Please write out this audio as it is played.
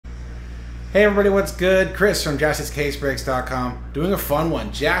Hey everybody, what's good? Chris from Jaspy'S doing a fun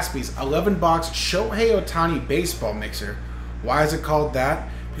one. Jaspy'S 11-box Shohei Ohtani baseball mixer. Why is it called that?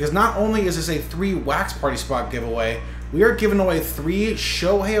 Because not only is this a 3 wax party spot giveaway, we are giving away 3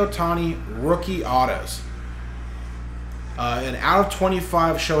 Shohei Ohtani rookie autos. An out of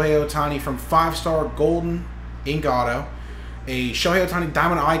 25 Shohei Ohtani from 5-star golden ink auto, a Shohei Ohtani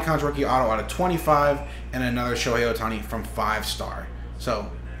Diamond Icons rookie auto out of 25, and another Shohei Ohtani from 5-star.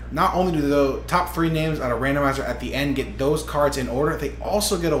 So not only do the top 3 names out of randomizer at the end get those cards in order, they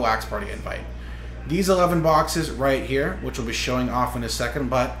also get a wax party invite. These 11 boxes right here, which we'll be showing off in a second,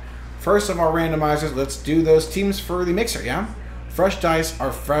 but first of our randomizers, let's do those teams for the mixer, yeah? Fresh dice,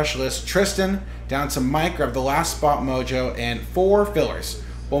 our fresh list. Tristan, down to Mike, grab the last spot mojo, and 4 fillers.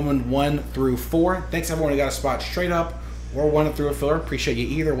 Bowman 1 through 4. Thanks everyone who got a spot straight up or 1 through a filler. Appreciate you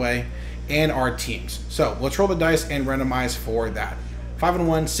either way. And our teams. So let's roll the dice and randomize for that. 5 and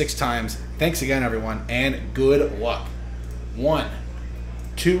 1, 6 times. Thanks again, everyone, and good luck. 1,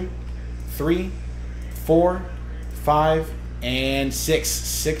 2, 3, 4, 5, and 6.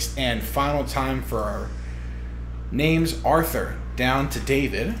 6th and final time for our names. Arthur down to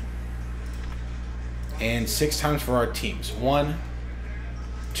David. And 6 times for our teams. 1,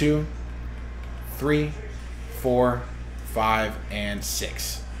 2, 3, 4, 5, and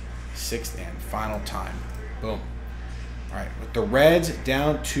 6. 6th and final time. Boom. All right, with the Reds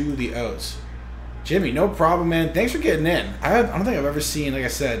down to the O's. Jimmy, no problem, man. Thanks for getting in. I don't think I've ever seen, like I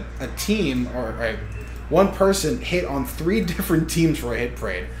said, a team or one person hit on 3 different teams for a hit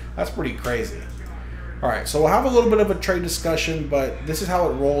parade. That's pretty crazy. All right, so we'll have a little bit of a trade discussion, but this is how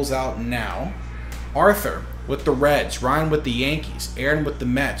it rolls out now. Arthur with the Reds, Ryan with the Yankees, Aaron with the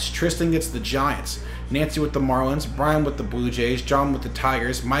Mets, Tristan gets the Giants, Nancy with the Marlins, Brian with the Blue Jays, John with the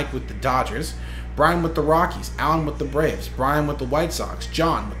Tigers, Mike with the Dodgers, Brian with the Rockies, Alan with the Braves, Brian with the White Sox,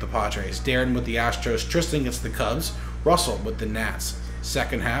 John with the Padres, Darren with the Astros, Tristan gets the Cubs, Russell with the Nats.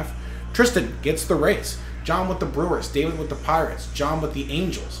 Second half, Tristan gets the Rays, John with the Brewers, David with the Pirates, John with the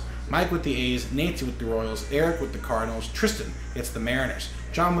Angels, Mike with the A's, Nancy with the Royals, Eric with the Cardinals, Tristan gets the Mariners,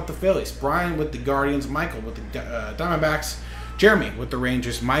 John with the Phillies, Brian with the Guardians, Michael with the Diamondbacks, Jeremy with the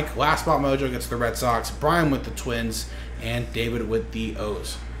Rangers, Mike, last spot mojo, gets the Red Sox, Brian with the Twins, and David with the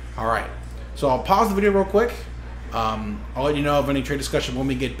O's. All right. So I'll pause the video real quick. I'll let you know of any trade discussion when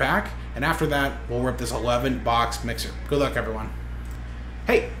we get back. And after that, we'll rip this 11-box mixer. Good luck, everyone.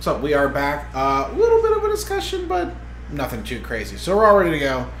 Hey, so we are back. A little bit of a discussion, but nothing too crazy. So we're all ready to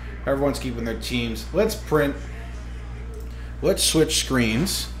go. Everyone's keeping their teams. Let's print. Let's switch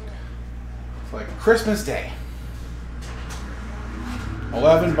screens. It's like Christmas Day.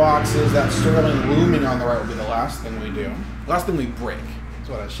 11 boxes. That Sterling looming on the right will be the last thing we do. Last thing we break. That's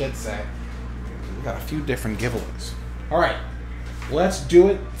what I should say. We got a few different giveaways. All right, let's do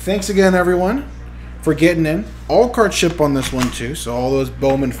it. Thanks again, everyone, for getting in. All card ship on this one too. So all those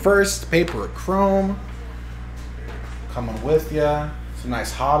Bowman first, paper chrome coming with you. Some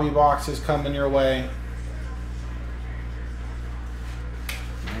nice hobby boxes coming your way.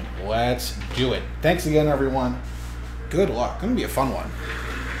 Let's do it. Thanks again, everyone. Good luck. Gonna be a fun one.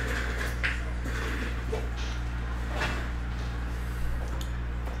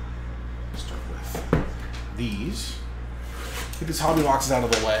 These. Get these hobby boxes out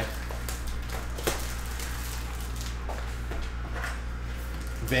of the way.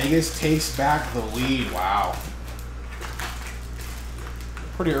 Vegas takes back the lead. Wow.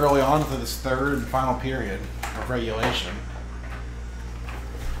 Pretty early on to this 3rd and final period of regulation.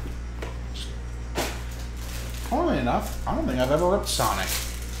 Funnily enough, I don't think I've ever ripped Sonic.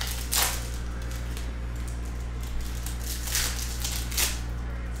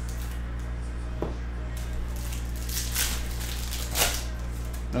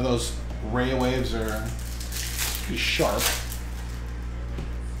 Now those ray waves are pretty sharp.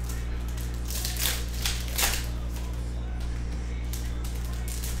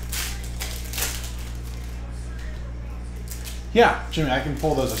 Yeah, Jimmy, I can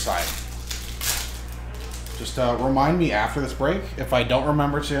pull those aside. Just remind me after this break if I don't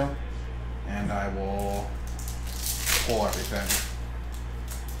remember to, and I will pull everything.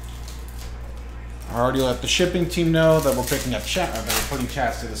 I already let the shipping team know that we're picking up chat, that we're putting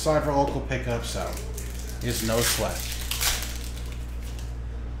chats to the side for local pickup, so it's no sweat.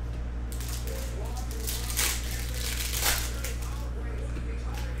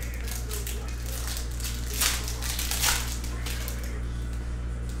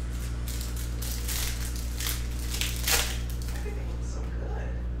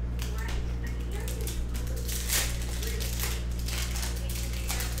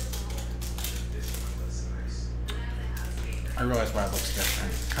 I realize why it looks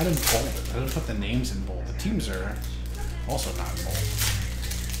different. I didn't bold it. I didn't put the names in bold. The teams are also not in bold.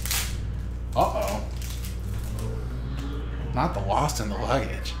 Uh-oh. Not the lost in the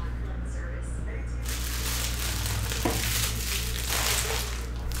luggage.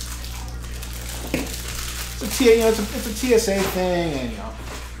 It's a TSA thing, and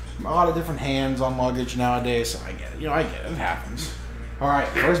a lot of different hands on luggage nowadays. So I get it. I get it. It happens. All right,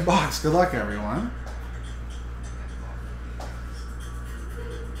 first box. Good luck, everyone.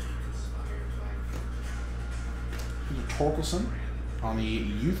 Torkelson on the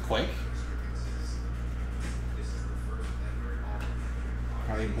Youthquake.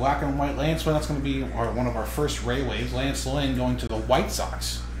 The black and white Lance Lynn, that's going to be one of our first Ray Waves. Lance Lynn going to the White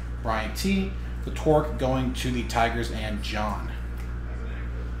Sox. Brian T. The Torque going to the Tigers and John.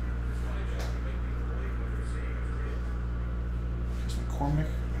 McCormick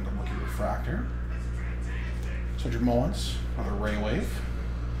and the Rookie Refractor. Cedric Mullins, another Ray Wave.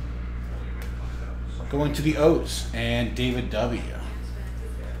 Going to the O's and David W.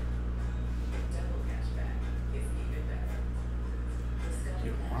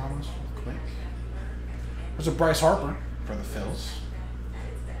 Ramos real quick. There's a Bryce Harper for the Phils.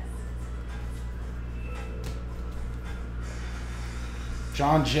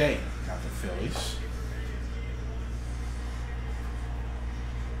 John Jay got the Phillies.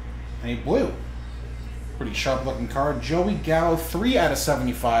 And a blue. Pretty sharp looking card. Joey Gallo, 3 out of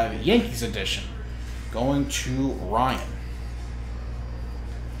 75, Yankees edition. Going to Ryan.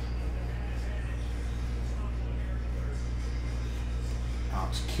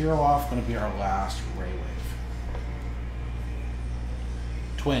 Alex Kirilloff, going to be our last Ray Wave.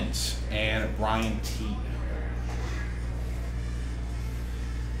 Twins and Brian T.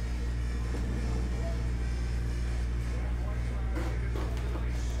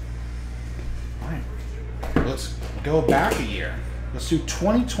 Let's go back a year. Let's do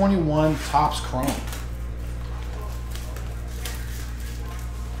 2021 Topps Chrome.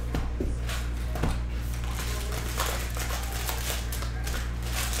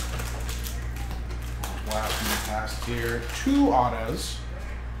 Last from the past here. 2 autos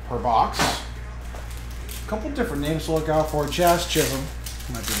per box. A couple different names to look out for. Jazz Chisholm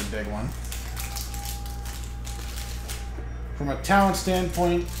might be the big one. From a talent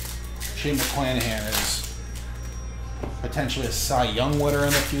standpoint, Shane McClanahan is potentially a Cy Young winner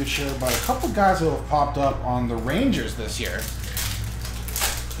in the future, but a couple guys who have popped up on the Rangers this year.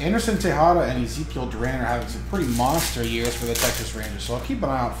 Anderson Tejada and Ezekiel Duran are having some pretty monster years for the Texas Rangers, so I'll keep an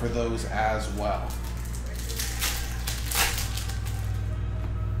eye out for those as well.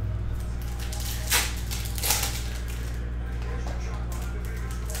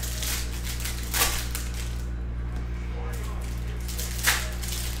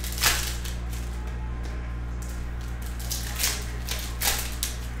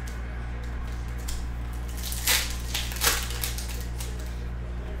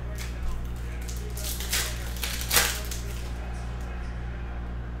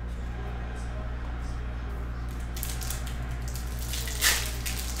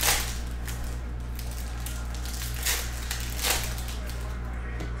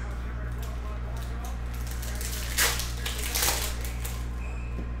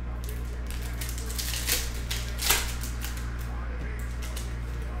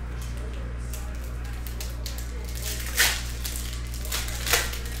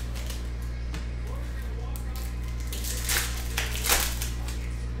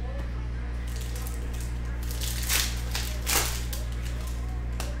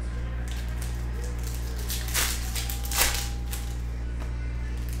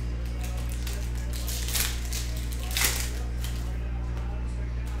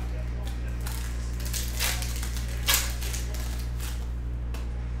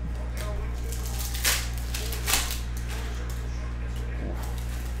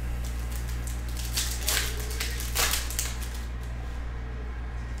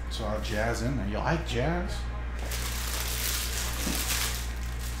 Saw Jazz in there. You like Jazz?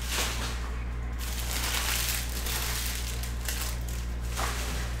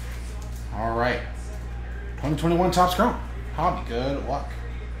 All right. 2021 Topps Chrome. Hobby, good luck.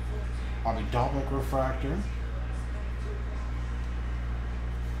 Hobby Dalbeck Refractor.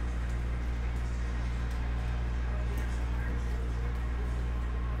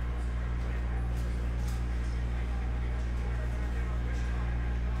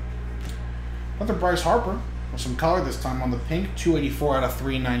 Another Bryce Harper with some color this time on the pink. 284 out of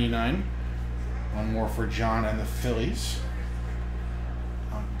 399. One more for John and the Phillies.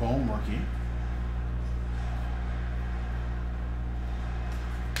 Bohm rookie.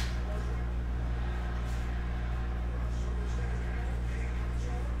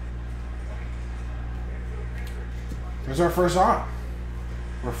 Here's our first auto.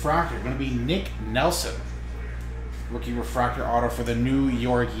 Refractor. Going to be Nick Nelson. Rookie refractor auto for the New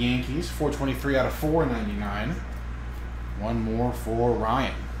York Yankees. 423 out of 499. One more for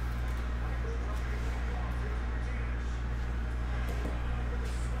Ryan.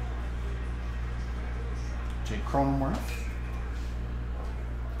 Jake Cronenworth.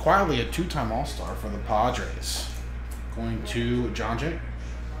 Quietly a two-time All-Star for the Padres. Going to John Jay.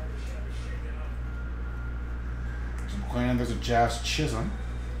 There's a Jazz Chisholm.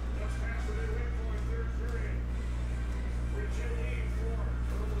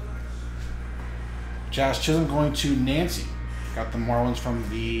 Jazz Chisholm going to Nancy. Got the Marlins from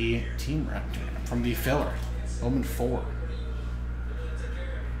the team rep, from the filler. Bowman 4.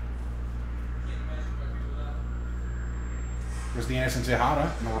 There's the Anderson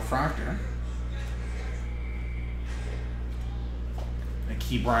Tejada and the refractor. And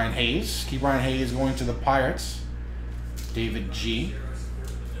Key Brian Hayes. Key Brian Hayes going to the Pirates. David G.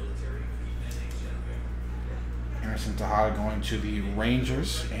 Anderson Tejada going to the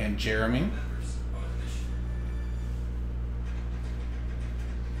Rangers and Jeremy.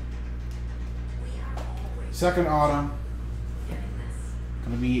 Second auto,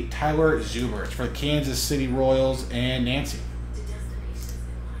 going to be Tyler Zuber. It's for the Kansas City Royals and Nancy.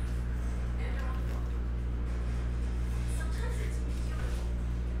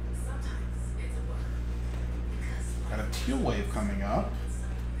 Got a teal wave coming up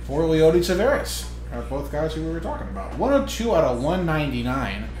for Leody Taveras. Got both guys who we were talking about. 102 out of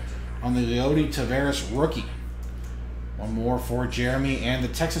 199 on the Leody Taveras rookie. One more for Jeremy and the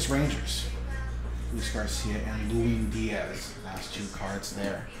Texas Rangers. Luis Garcia and Luis Diaz. Last two cards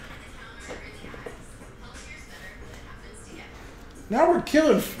there. Now we're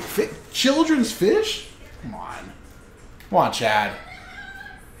killing children's fish? Come on. Come on, Chad.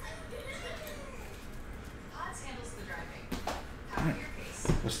 Right.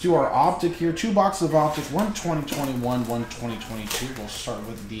 Let's do our optic here. 2 boxes of optic. One 2021, one 2022. We'll start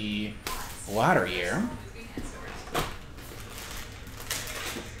with the latter year.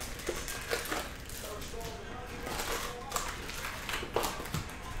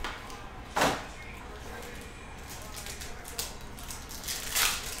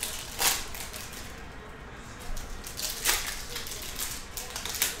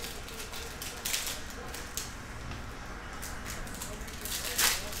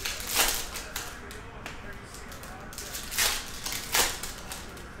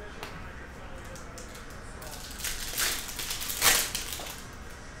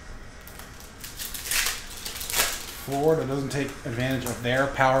 Florida doesn't take advantage of their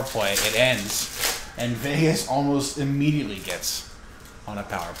power play. It ends. And Vegas almost immediately gets on a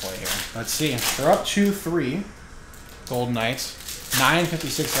power play here. Let's see. They're up 2-3. Golden Knights.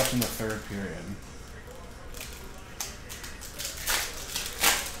 9:56 left in the third period.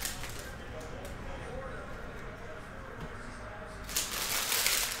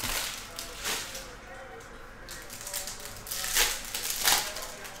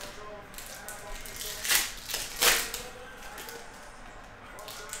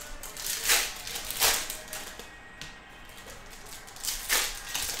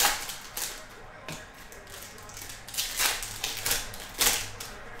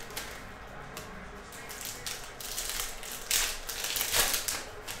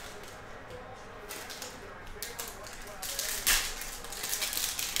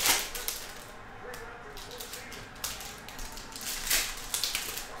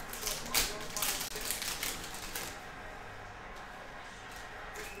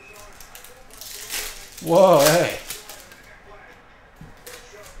 Whoa, hey.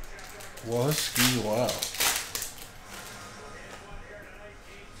 Whoa, ski whoa.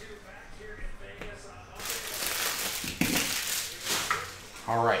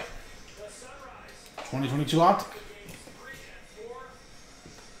 All right. 2022 optic.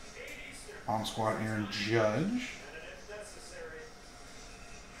 On squad Aaron Judge.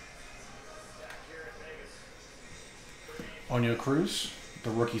 Oneil Cruz,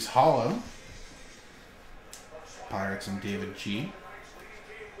 the rookies hollow. Pirates and David G.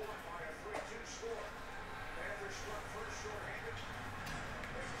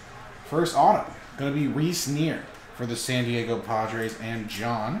 First auto, going to be Reese Neer for the San Diego Padres and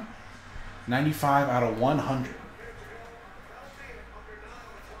John. 95 out of 100.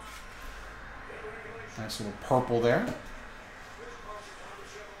 Nice little purple there.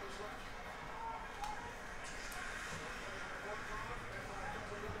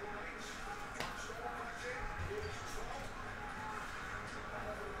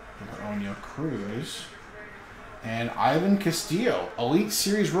 Oneil Cruz and Ivan Castillo, Elite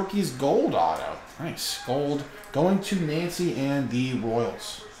Series Rookies Gold Auto. Nice. Gold going to Nancy and the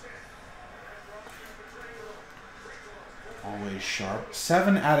Royals. Always sharp.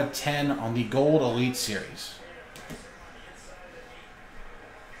 7 out of 10 on the Gold Elite Series.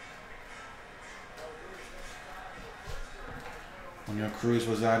 Cruz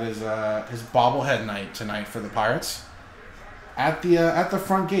was at his bobblehead night tonight for the Pirates. At the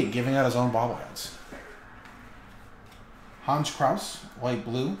front gate, giving out his own bobbleheads. Hans Kraus, light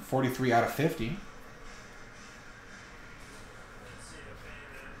blue, 43 out of 50.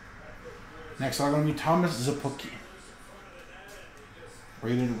 Next are going to be Thomas Zapucki.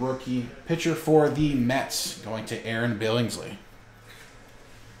 Rated rookie pitcher for the Mets, going to Aaron Billingsley.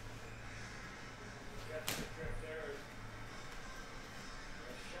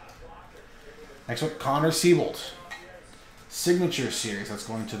 Next up, Connor Siebold. Signature Series, that's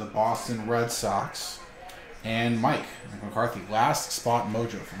going to the Boston Red Sox. And Mike McCarthy, last spot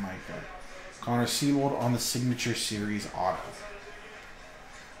mojo for Mike. Connor Siebold on the Signature Series auto.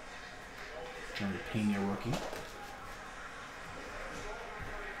 Jeremy Pena rookie.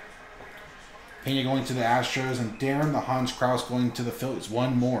 Pena going to the Astros, and Darren the Hans Kraus going to the Phillies.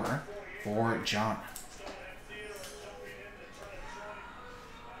 One more for John.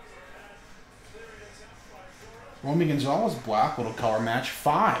 Romy Gonzalez, black, little color match,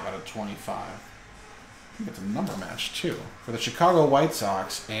 5 out of 25. I think it's a number match, too. For the Chicago White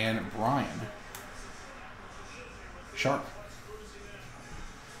Sox and Brian Sharp.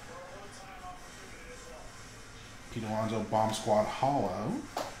 Pete Alonso, Bomb Squad Hollow.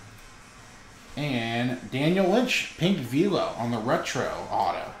 And Daniel Lynch, pink velo on the retro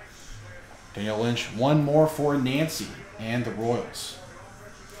auto. Daniel Lynch, one more for Nancy and the Royals.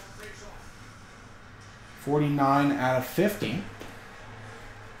 49 out of 50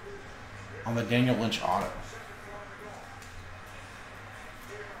 on the Daniel Lynch auto.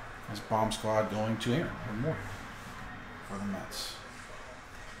 This Bomb Squad going to Aaron. One more for the Mets.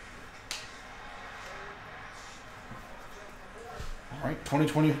 All right,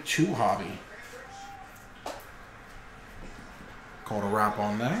 2022 hobby. Called a wrap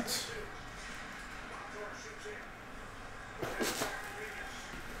on that.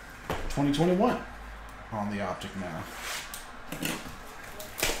 $2021 on the optic now.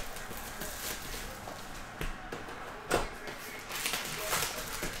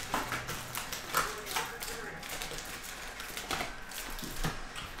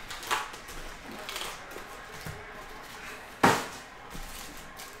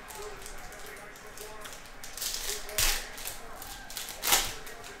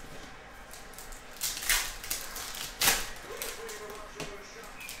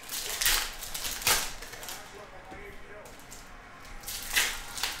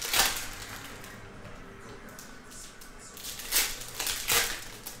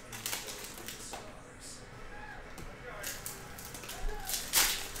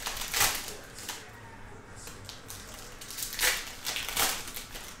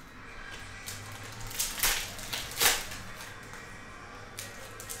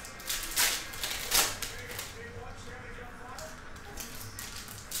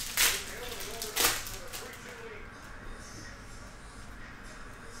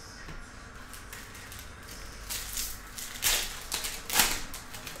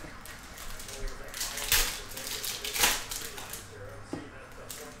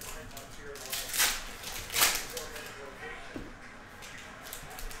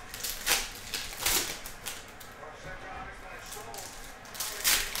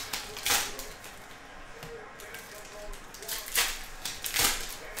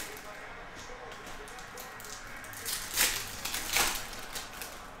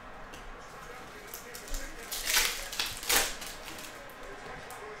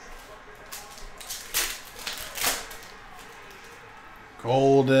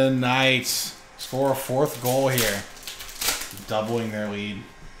 Golden Knights score a 4th goal here. Doubling their lead.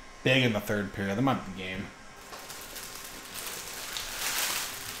 Big in the 3rd period. That might be the game.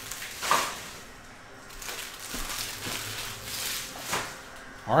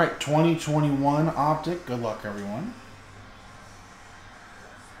 All right, 2021 optic. Good luck, everyone.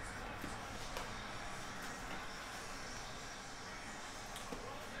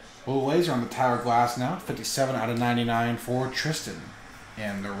 Blue laser on the tower glass now. 57 out of 99 for Tristan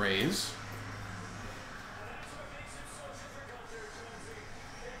and the Rays.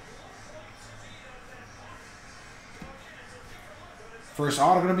 First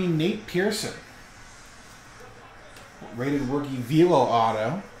auto going to be Nate Pearson. Rated rookie velo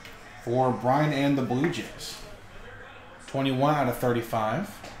auto for Brian and the Blue Jays. 21 out of 35.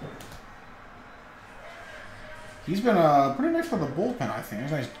 He's been pretty nice for the bullpen, I think.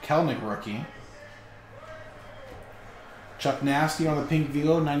 There's a nice Kelnick rookie. Chuck Nasty on the pink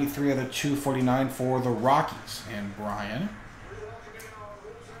velo, 93 out of 249 for the Rockies. And Brian.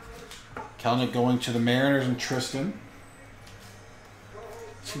 Kelnick going to the Mariners and Tristan.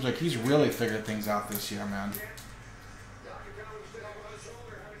 Seems like he's really figured things out this year, man.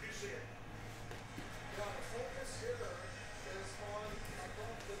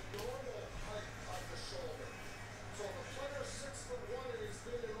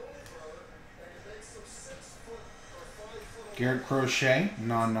 Garrett Crochet,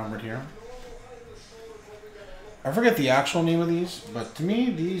 non-numbered here. I forget the actual name of these, but to me,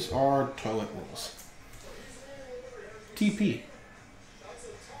 these are toilet rolls. TP.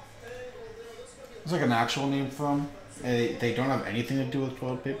 It's like an actual name for them. They don't have anything to do with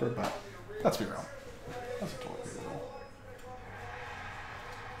toilet paper, but let's be real. That's a toilet paper roll.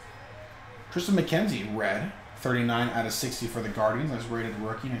 Tristan McKenzie, red. 39 out of 60 for the Guardians. That's rated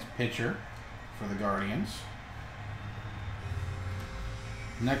rookie. Nice pitcher for the Guardians.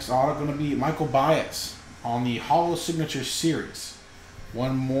 Next auto going to be Michael Baez on the Holo Signature Series.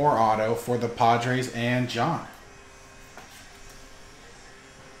 One more auto for the Padres and John.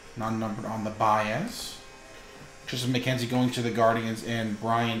 Non-numbered on the Baez. Tristan McKenzie going to the Guardians and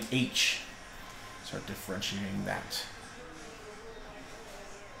Brian H. Start differentiating that.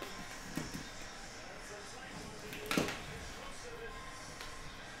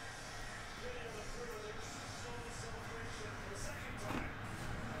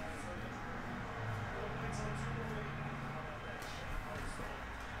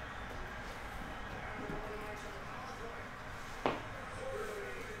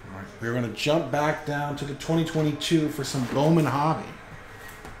 We're going to jump back down to the 2022 for some Bowman Hobby.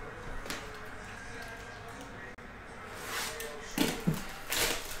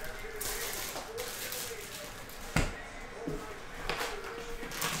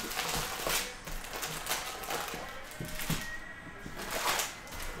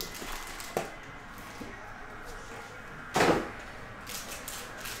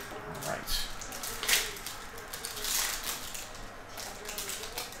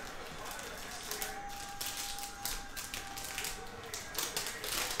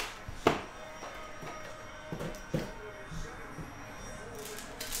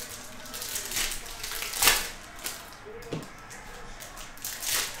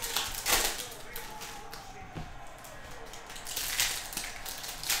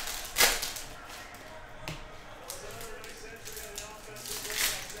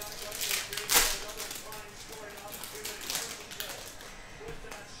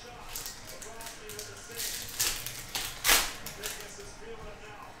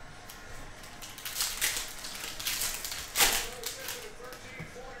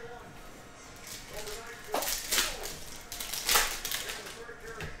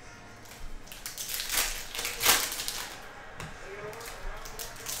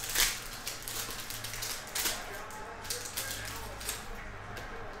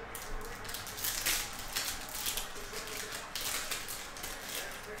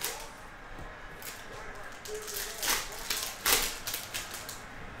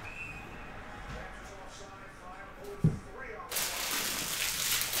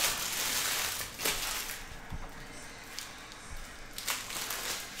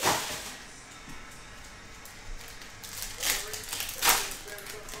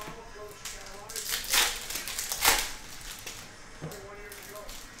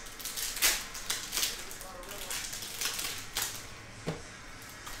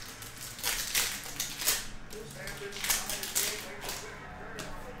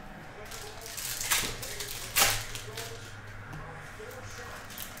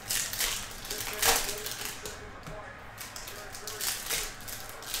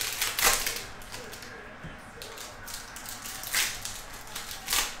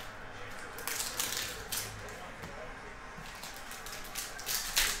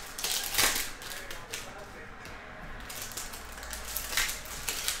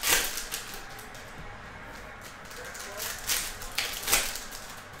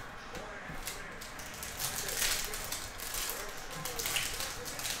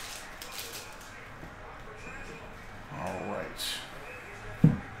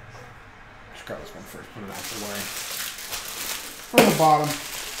 Grab this one first, put it out the way. From the bottom,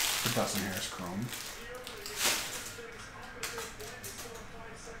 the Dustin Harris Chrome.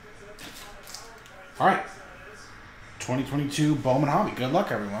 Alright. 2022 Bowman Hobby. Good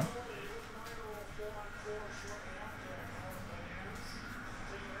luck, everyone.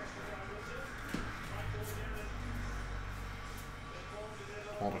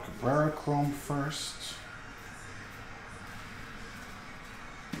 Walter Cabrera Chrome first.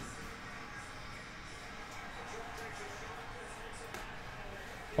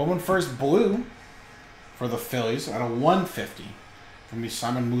 Bowman first blue for the Phillies out of 150. Going to be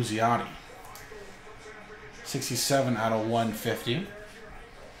Simon Muzziotti. 67 out of 150.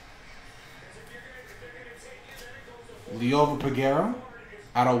 Liover Peguero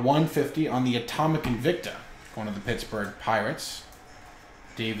out of 150 on the Atomic Invicta. Going to the Pittsburgh Pirates.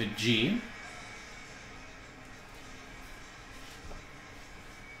 David G.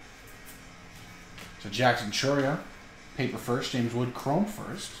 So Jackson Choria, paper first. James Wood, chrome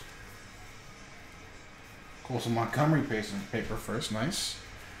first. Colson Montgomery, paper first. Nice.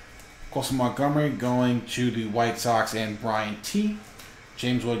 Colson Montgomery going to the White Sox and Brian T.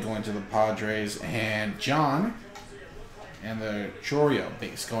 James Wood going to the Padres and John. And the Chorio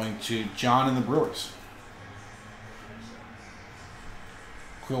base going to John and the Brewers.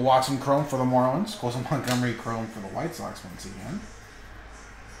 Quill Watson chrome for the Marlins. Colson Montgomery chrome for the White Sox once again.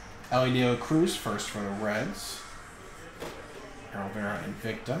 Elio Cruz first for the Reds. Harold Vera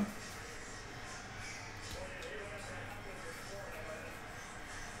Invicta.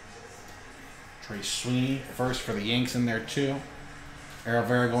 Trey Sweeney first for the Yanks in there too. Harold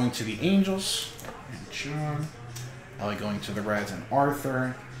Vera going to the Angels. And John. Ellie going to the Reds and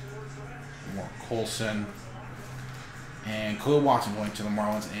Arthur. More Colson. And Khalil Watson going to the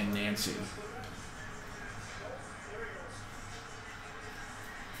Marlins and Nancy.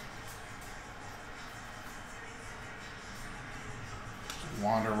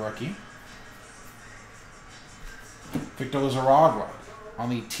 Wander rookie. Victor Lizarraga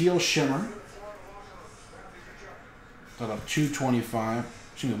on the Teal Shimmer. Got up 225.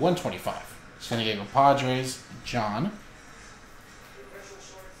 Excuse me, 125. San Diego Padres, John.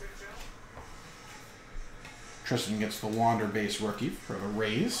 Tristan gets the Wander base rookie for the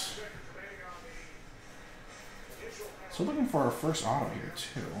Rays. So looking for our first auto here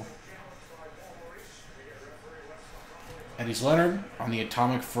too. Eddie's Leonard on the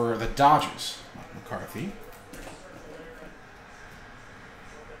Atomic for the Dodgers, Mike McCarthy.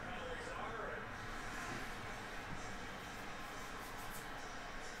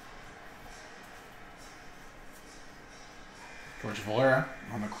 George Valera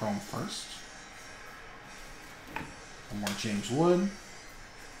on the chrome first. One more James Wood.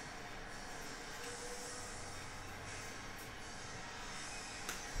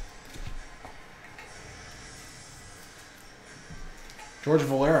 George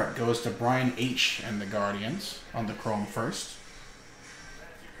Valera goes to Brian H. and the Guardians on the chrome first.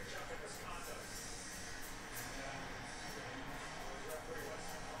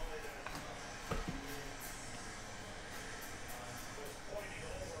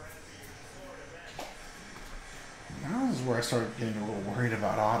 Now is where I started getting a little worried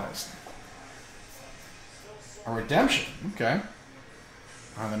about autos. A redemption, okay.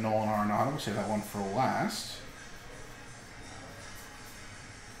 On the Nolan Arenado, we'll save that one for last.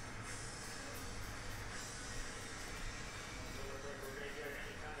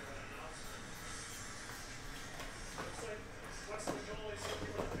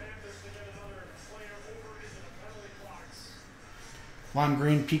 Lime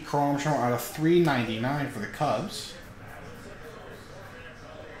green Pete Crow out of $3.99 for the Cubs.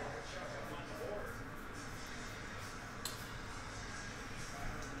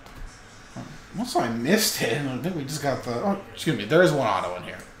 Once I missed it, I think we just got the. Oh, excuse me, there is one auto in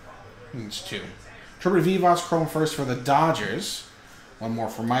here. It's two. Trevor Vivas chrome first for the Dodgers. One more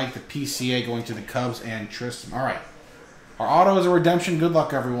for Mike. The PCA going to the Cubs and Tristan. All right. Our auto is a redemption. Good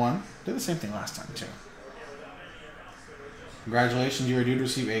luck, everyone. Did the same thing last time, too. Congratulations, you are due to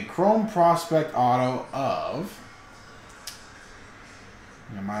receive a Chrome Prospect auto of...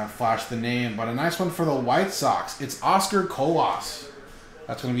 I might have flashed the name, but a nice one for the White Sox. It's Oscar Colas.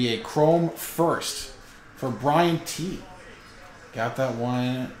 That's going to be a Chrome first for Brian T. Got that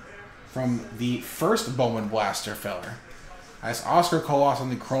one from the first Bowman Blaster filler. That's Oscar Colas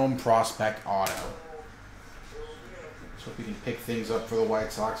on the Chrome Prospect auto. So if we can pick things up for the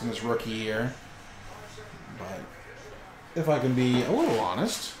White Sox in this rookie year. But... if I can be a little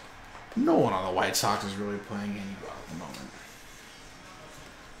honest, no one on the White Sox is really playing any well at the moment.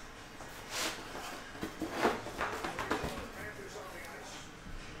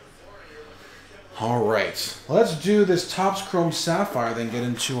 All right, let's do this Topps Chrome Sapphire, then get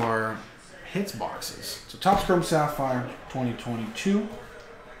into our hits boxes. So Topps Chrome Sapphire 2022.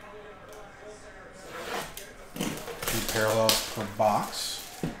 Two parallels per box.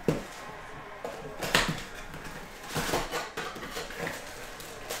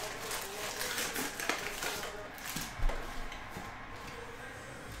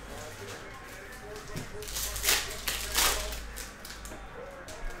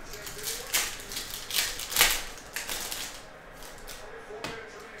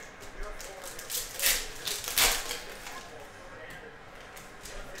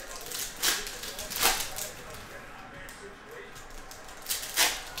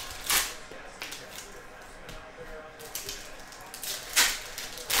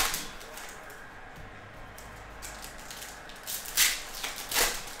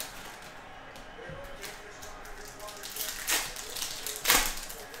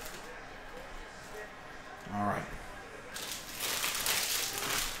 All right.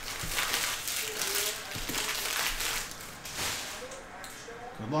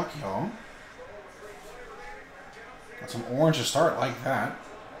 Good luck, y'all. Got some orange to start like that.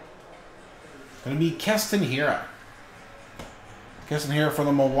 Going to be Keston Hiura. Keston Hiura for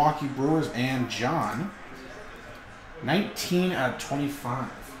the Milwaukee Brewers and John. 19 out of 25.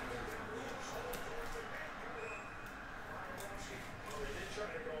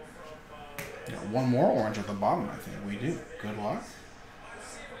 Got one more orange at the bottom, I think we do. Good luck.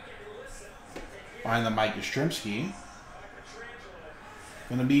 Behind the Mike Yastrzemski.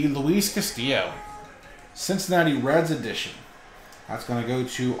 Going to be Luis Castillo. Cincinnati Reds edition. That's going to go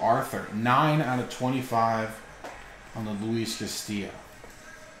to Arthur. 9 out of 25 on the Luis Castillo.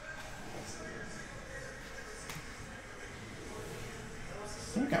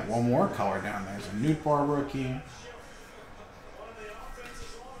 We got one more color down there. There's a Newt Bar rookie.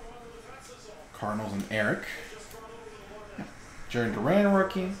 Cardinals and Eric. Jared Duran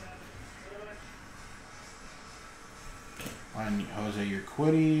rookie. On Jose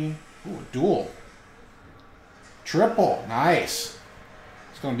Urquidy. Ooh, a dual. Triple. Nice.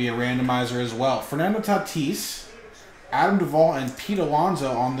 It's going to be a randomizer as well. Fernando Tatis, Adam Duvall, and Pete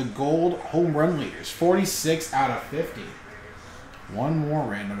Alonso on the gold home run leaders. 46 out of 50. One more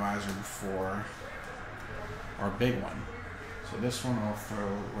randomizer before our big one. So this one I'll throw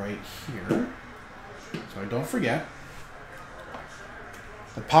right here, so I don't forget.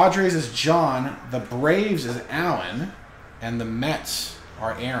 The Padres is John, the Braves is Alan, and the Mets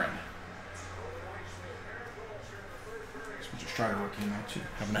are Aaron. So we'll just try to rookie in there too.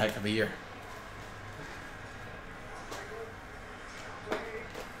 Having a heck of a year.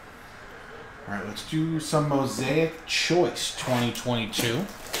 All right, let's do some Mosaic Choice 2022.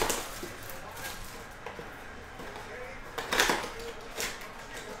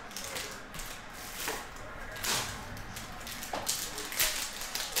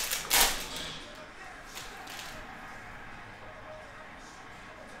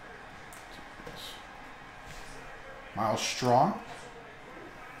 Miles Straw.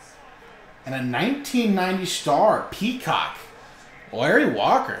 And a 1990 star, Peacock. Larry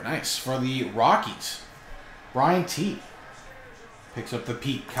Walker, nice, for the Rockies. Brian T. picks up the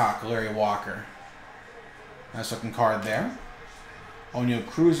Peacock Larry Walker. Nice looking card there. O'Neill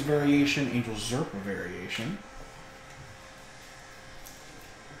Cruz variation, Angel Zerpa variation.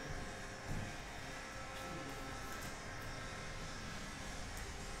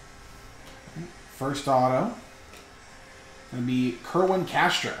 First auto. Going to be Kerwin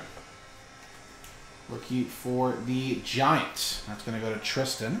Castro. Rookie for the Giants. That's going to go to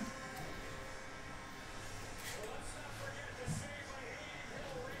Tristan.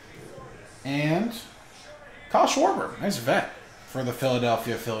 And Kyle Schwarber. Nice vet for the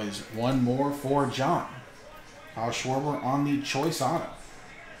Philadelphia Phillies. One more for John. Kyle Schwarber on the choice auto.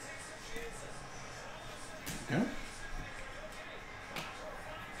 There we go.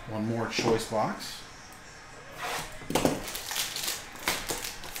 One more choice box.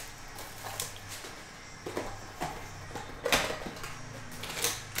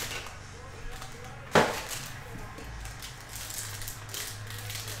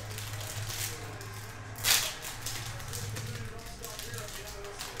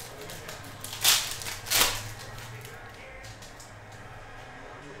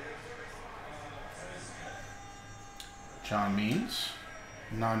 John Means,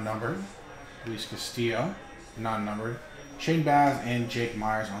 non-numbered. Luis Castillo, non-numbered. Shane Baz and Jake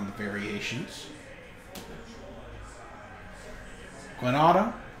Myers on the variations. Glenn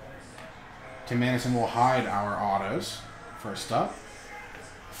Otto. Tim Anderson will hide our autos. First up.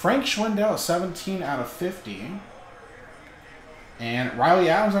 Frank Schwindel, 17 out of 50. And Riley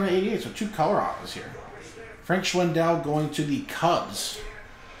Adams on the 88, so two color autos here. Frank Schwindel going to the Cubs.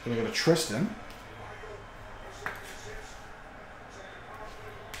 Going to go to Tristan.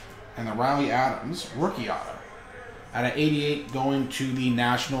 And the Riley Adams rookie auto out of 88 going to the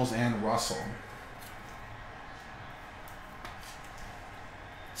Nationals and Russell.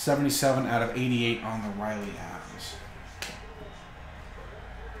 77 out of 88 on the Riley Adams.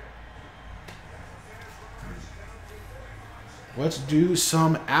 Let's do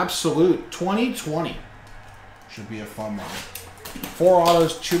some Absolute 2020. Should be a fun one. 4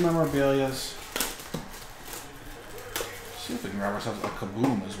 autos, 2 memorabilias. See if we can grab ourselves a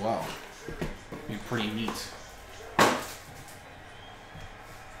Kaboom as well. Be pretty neat.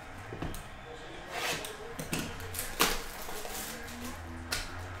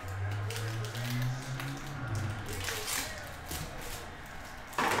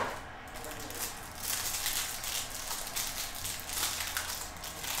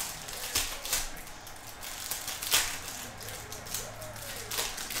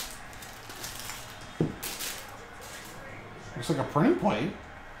 like a printing plate.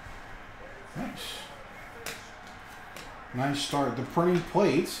 Nice. Nice start. The printing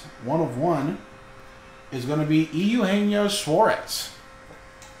plate, 1 of 1, is going to be Eugenio Suarez.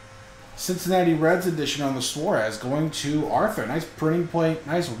 Cincinnati Reds edition on the Suarez going to Arthur. Nice printing plate.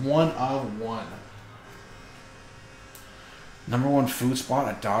 Nice 1 of 1. #1 food spot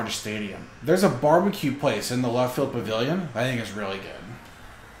at Dodger Stadium. There's a barbecue place in the left field pavilion. I think it's really good.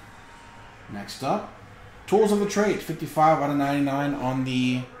 Next up, Tools of the Trade. 55 out of 99 on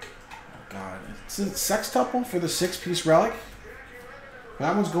the... Oh God. It's a sextuple for the 6-piece relic.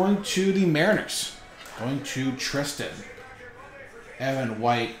 That one's going to the Mariners. Going to Tristan. Evan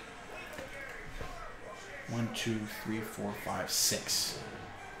White. 1, 2, 3, 4, 5, 6.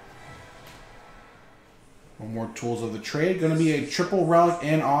 One more Tools of the Trade. Going to be a triple relic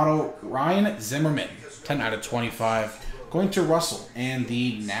and auto. Ryan Zimmerman. 10 out of 25. Going to Russell and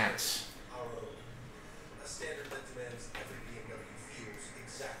the Nats.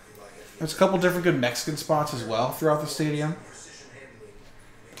 There's a couple different good Mexican spots as well throughout the stadium.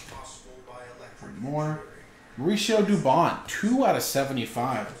 One more. Mauricio Dubon. 2 out of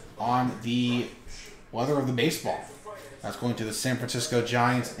 75 on the Weather of the Baseball. That's going to the San Francisco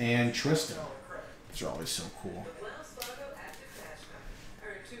Giants and Tristan. These are always so cool.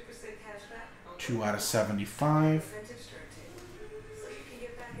 2 out of 75.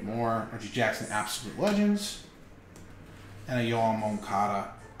 More Reggie Jackson Absolute Legends. And a Yoel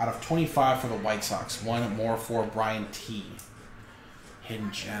Moncada out of 25 for the White Sox. 1 more for Brian T.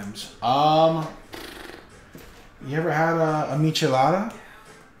 Hidden Gems. You ever had a michelada?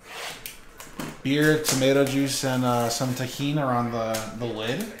 Beer, tomato juice, and some tahini on the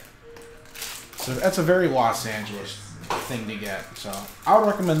lid. So that's a very Los Angeles thing to get. So I would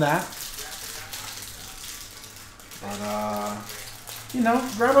recommend that. But you know,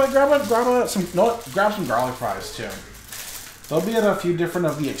 grab some garlic fries too. They'll be at a few different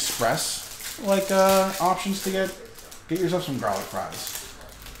of the express options to get yourself some garlic fries.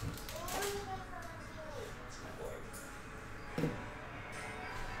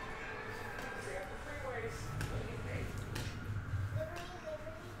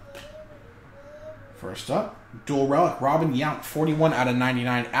 First up, dual relic, Robin Yount, 41 out of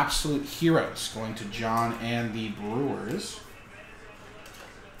 99, Absolute Heroes, going to John and the Brewers.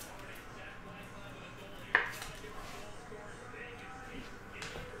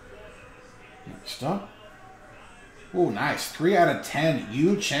 Next up, oh nice, 3 out of 10,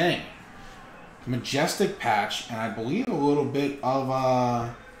 Yu Chang, Majestic patch, and I believe a little bit of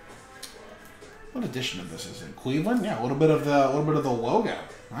what edition of this is it? Cleveland? Yeah, a little bit of the logo.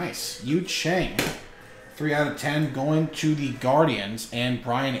 Nice, Yu Chang. 3 out of 10 going to the Guardians and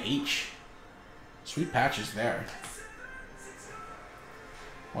Brian H. Sweet patches there.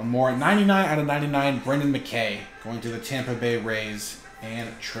 One more. 99 out of 99, Brendan McKay going to the Tampa Bay Rays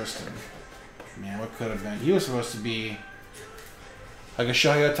and Tristan. Man, what could have been? He was supposed to be like a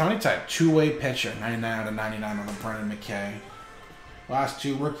Shohei Ohtani type. 2-way pitcher. 99 out of 99 on the Brendan McKay. Last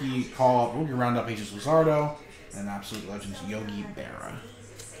 2, rookie call-up, rookie roundup, Jesus Luzardo, and Absolute Legends, Yogi Berra.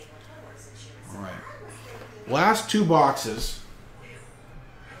 All right. Last 2 boxes,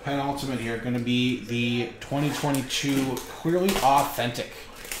 penultimate here, going to be the 2022 Clearly Authentic.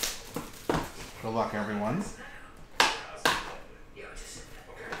 Good luck, everyone.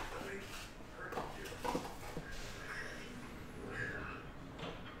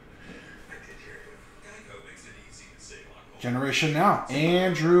 Generation Now,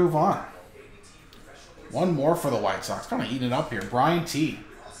 Andrew Vaughn. One more for the White Sox. Kind of eating it up here. Brian T.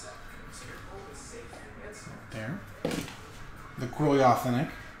 There. The Clearly Authentic.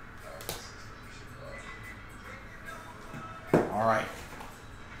 All right.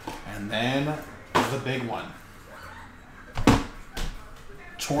 And then the big one.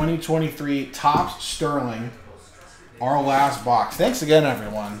 2023 Topps Sterling. Our last box. Thanks again,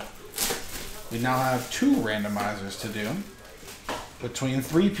 everyone. We now have 2 randomizers to do between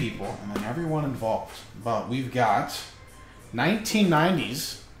 3 people and then everyone involved. But we've got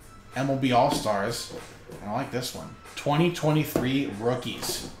 1990s MLB All-Stars. I like this one. 2023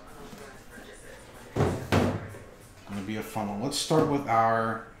 Rookies. Gonna be a fun one. Let's start with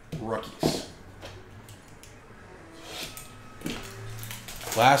our rookies.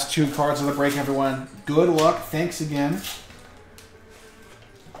 Last 2 cards of the break, everyone. Good luck. Thanks again.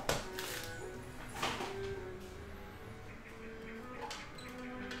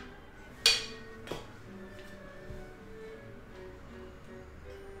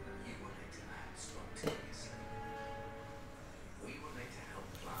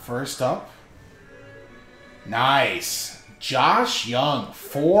 First up, nice. Josh Young,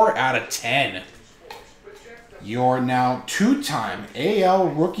 4 out of 10. Your now 2-time AL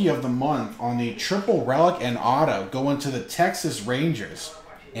Rookie of the Month on the triple relic and auto going to the Texas Rangers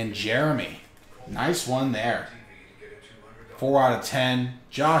and Jeremy. Nice one there. 4 out of 10.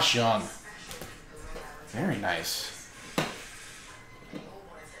 Josh Young. Very nice.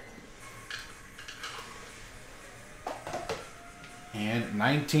 And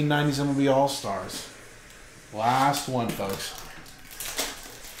 1990s MLB All-Stars. Last one, folks.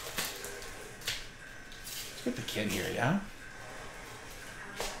 Let's get the kid here, yeah?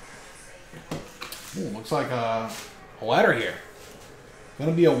 Ooh, looks like a letter here.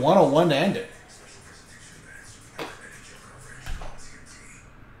 Gonna be a 101 to end it.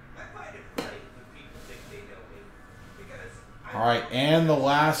 All right, and the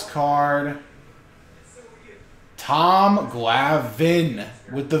last card, Tom Glavine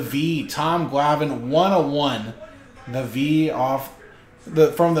with the V. Tom Glavine, 101. The V off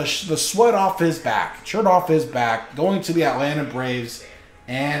from the sweat off his back, shirt off his back, going to the Atlanta Braves,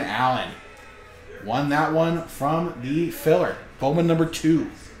 and Allen won that one from the filler. Bowman number 2.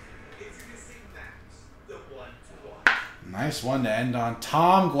 Nice one to end on.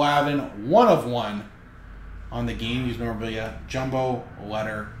 Tom Glavine, 1 of 1 on the game used memorabilia jumbo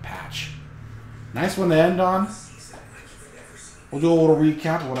letter patch. Nice one to end on. We'll do a little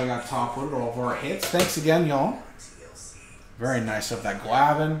recap of what I got top loaded, all of our hits. Thanks again, y'all. Very nice of that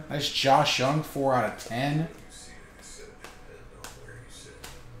Glavine. Nice Josh Young, 4 out of 10.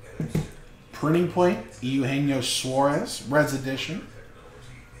 Printing plate, Eugenio Suarez, Reds edition.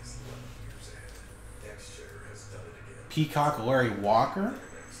 Peacock, Larry Walker.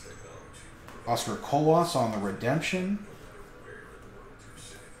 Oscar Colas on the redemption.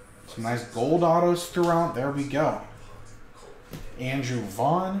 Some nice gold autos throughout. There we go. Andrew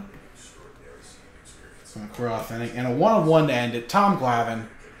Vaughn. Some clear authentic. And a 1 of 1 to end it. Tom Glavine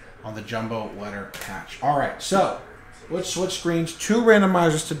on the jumbo letter patch. Alright, so let's switch screens. 2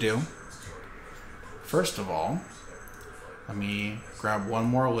 randomizers to do. First of all, let me grab one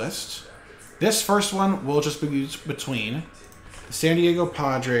more list. This first one will just be between the San Diego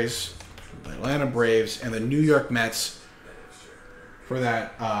Padres, the Atlanta Braves, and the New York Mets for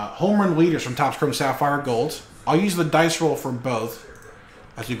that home run leaders from Topps Chrome Sapphire Gold. I'll use the dice roll for both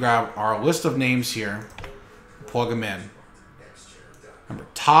as we grab our list of names here, plug them in. Remember,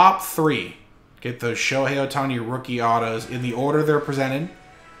 top 3. Get those Shohei Ohtani rookie autos in the order they're presented.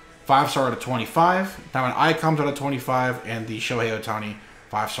 5-star out of 25, Diamond Icons out of 25, and the Shohei Ohtani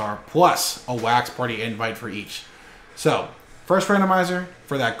 5-star plus a wax party invite for each. So, first randomizer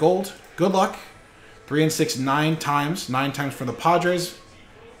for that gold. Good luck. 3 and 6, 9 times. 9 times for the Padres,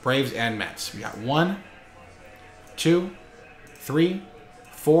 Braves, and Mets. We got 1, 2, 3,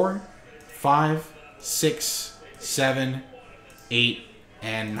 4, 5, 6, 7, 8,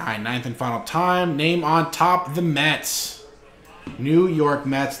 and 9. 9th and final time. Name on top, the Mets. New York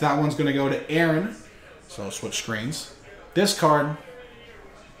Mets. That one's going to go to Aaron. So I'll switch screens. This card,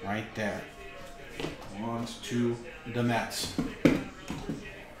 right there, belongs to the Mets.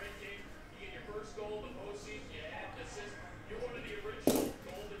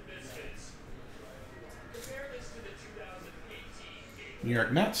 New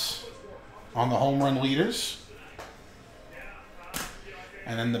York Mets on the home run leaders.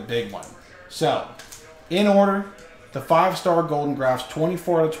 And then the big one. So, in order, the 5-star Golden Graphs,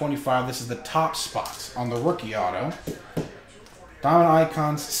 24 out of 25. This is the top spots on the rookie auto. Diamond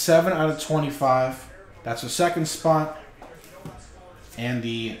Icons, 7 out of 25. That's the second spot. And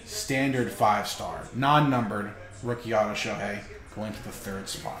the standard 5-star, non-numbered rookie auto Shohei going to the 3rd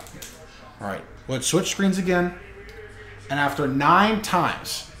spot. All right, let's switch screens again. And after 9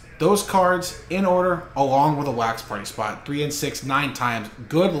 times, those cards in order along with a wax party spot. 3 and 6, 9 times.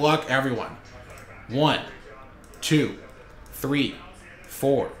 Good luck, everyone. 1, 2, 3,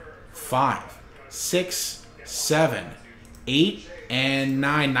 4, 5, 6, 7, 8, and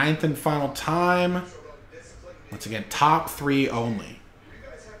 9. 9th and final time. Once again, top 3 only.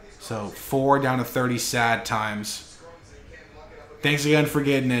 So 4 down to 30 sad times. Thanks again for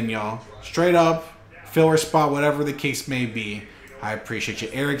getting in, y'all. Straight up, filler spot, whatever the case may be. I appreciate you.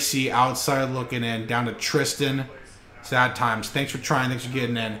 Eric C. outside looking in. Down to Tristan. Sad times. Thanks for trying. Thanks for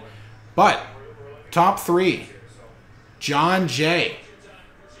getting in. But top 3. John J.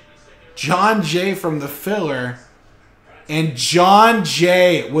 John J. from the filler. And John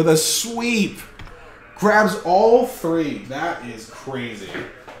J. with a sweep. Grabs all 3. That is crazy.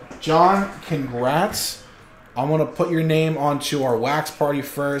 John, congrats. I'm going to put your name onto our wax party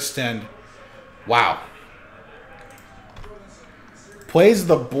first. And wow. Plays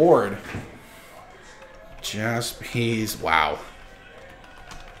the board. Jaspy'S. Wow.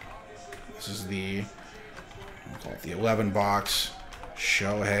 This is the We'll call it the 11 box.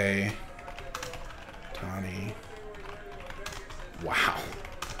 Shohei. Ohtani. Wow.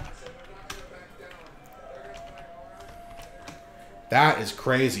 That is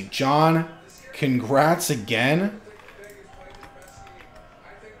crazy. John, congrats again.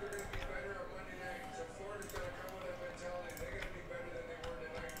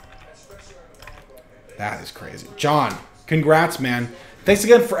 That is crazy. John, congrats, man. Thanks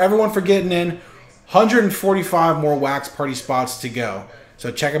again for everyone for getting in. 145 more wax party spots to go.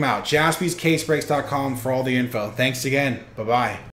 So check them out. JaspysCaseBreaks.com for all the info. Thanks again. Bye-bye.